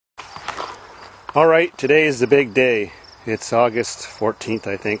Alright, today is the big day. It's August 14th,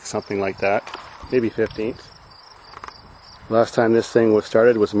 I think, something like that. Maybe 15th. Last time this thing was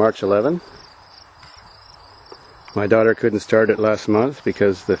started was March 11. My daughter couldn't start it last month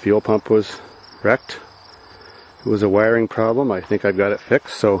because the fuel pump was wrecked. It was a wiring problem. I think I've got it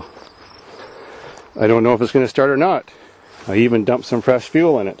fixed, so I don't know if it's going to start or not. I even dumped some fresh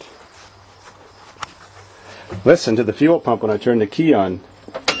fuel in it. Listen to the fuel pump when I turn the key on.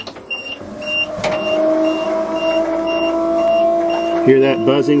 Hear that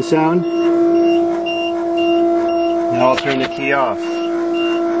buzzing sound? Now I'll turn the key off.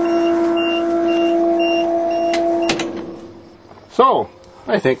 So,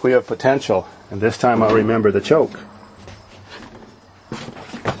 I think we have potential, and this time I'll remember the choke.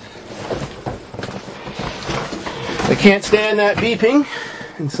 I can't stand that beeping,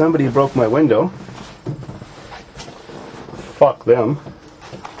 and somebody broke my window. Fuck them.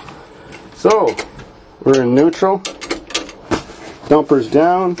 So, we're in neutral. Dumper's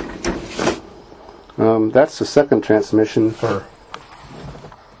down. That's the second transmission for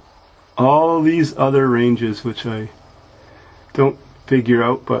all these other ranges, which I don't figure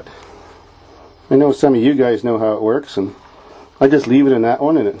out, but I know some of you guys know how it works, and I just leave it in that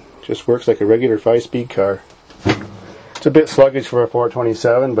one and it just works like a regular 5-speed car. It's a bit sluggish for a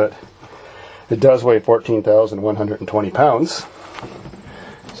 427, but it does weigh 14,120 pounds.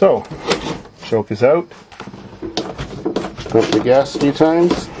 So, choke is out. Pump the gas a few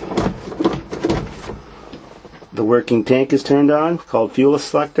times. The working tank is turned on, called fuel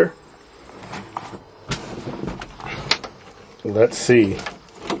selector. Let's see.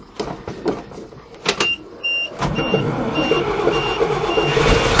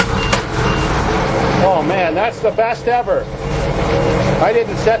 Oh man, that's the best ever. I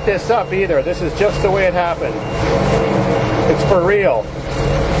didn't set this up either. This is just the way it happened. It's for real.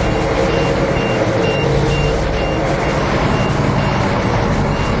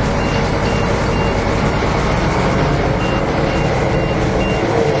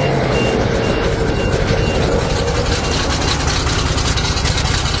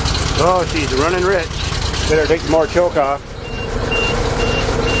 Oh, she's running rich. Better take some more choke off.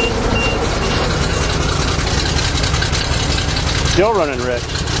 Still running rich.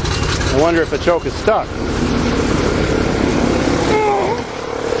 I wonder if the choke is stuck.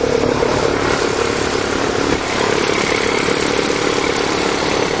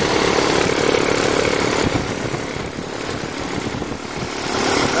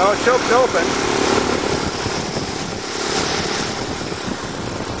 Oh, choke's open.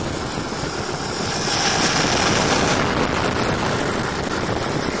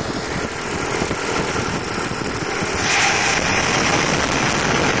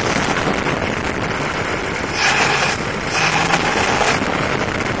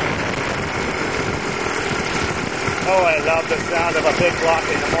 Oh, I love the sound of a big block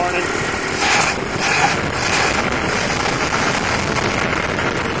in the morning.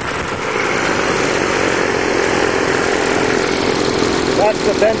 That's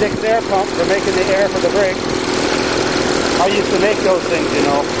the Bendix air pump for making the air for the brake. I used to make those things, you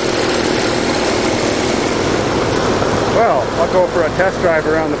know. Well, I'll go for a test drive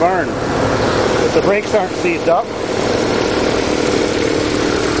around the barn. If the brakes aren't seized up.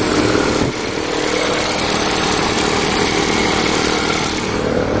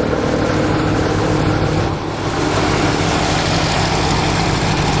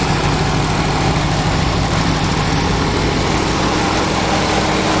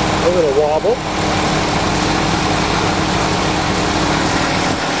 A little wobble.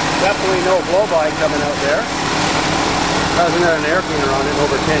 Definitely no blow-by coming out there. Hasn't had an air cleaner on it in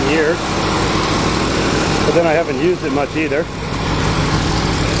over 10 years. But then I haven't used it much either.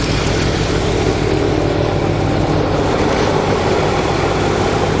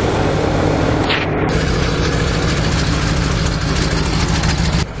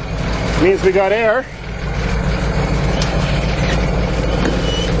 Means we got air.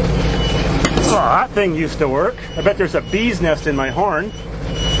 Oh, that thing used to work. I bet there's a bee's nest in my horn.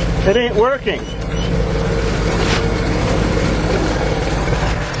 It ain't working.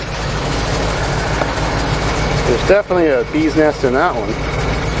 There's definitely a bee's nest in that one.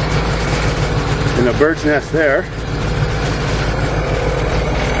 And a bird's nest there.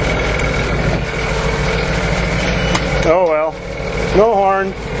 Oh well. No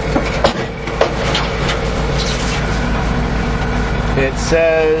horn. It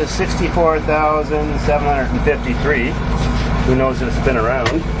says 64,753. Who knows if it's been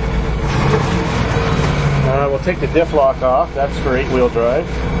around. We'll take the diff lock off. That's for 8-wheel drive.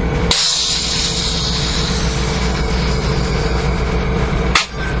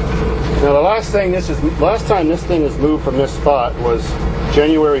 Now the last time this thing was moved from this spot was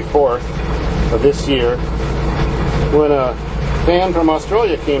January 4th of this year, when a fan from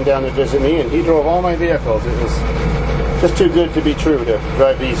Australia came down to visit me, and he drove all my vehicles. It was just too good to be true to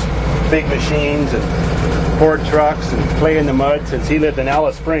drive these big machines and Ford trucks and play in the mud, since he lived in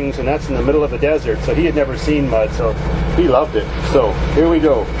Alice Springs, and that's in the middle of the desert, so he had never seen mud, so he loved it. So here we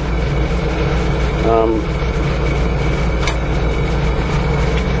go.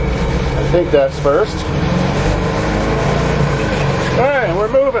 I think that's first. Alright,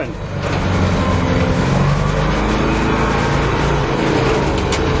 we're moving.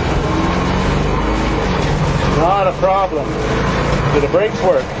 Not a problem. Do the brakes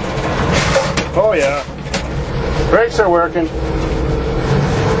work? Oh yeah. Brakes are working.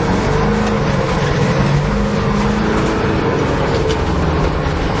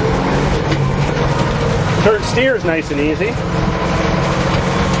 Third steer's nice and easy.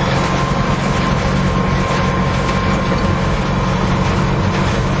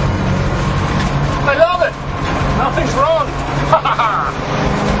 I love it! Nothing's wrong!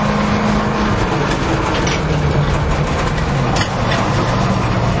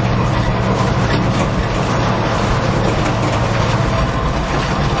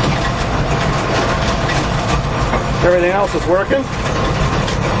 Everything else is working.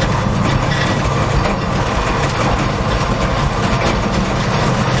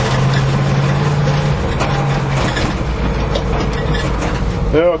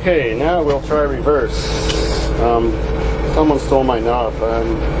 Okay, now we'll try reverse. Someone stole my knob. I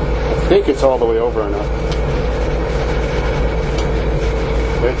think it's all the way over enough.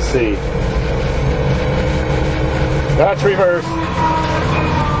 Let's see. That's reverse.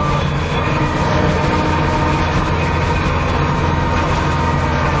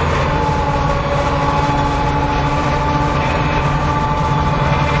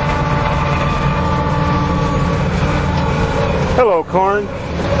 Hello, corn.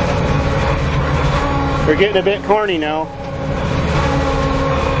 You're getting a bit corny now.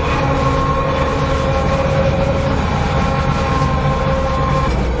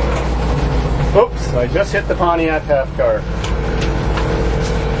 Oops, I just hit the Pontiac half car.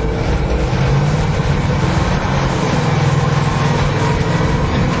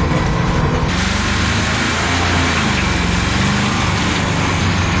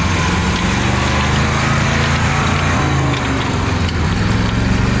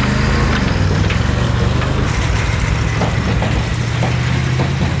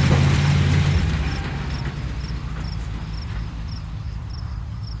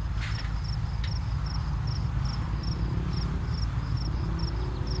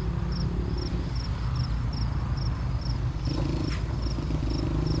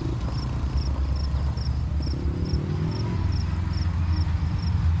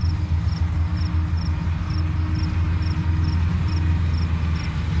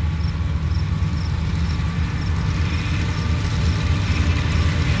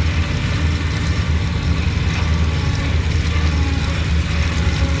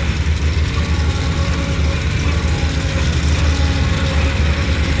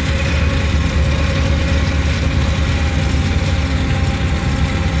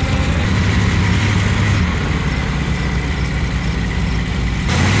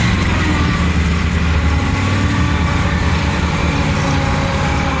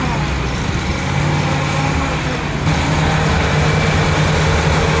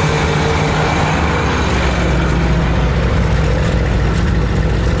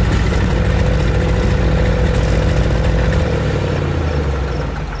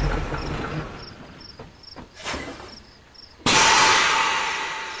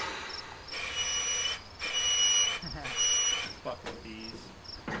 Fucking bees.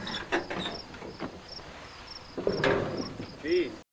 Bees.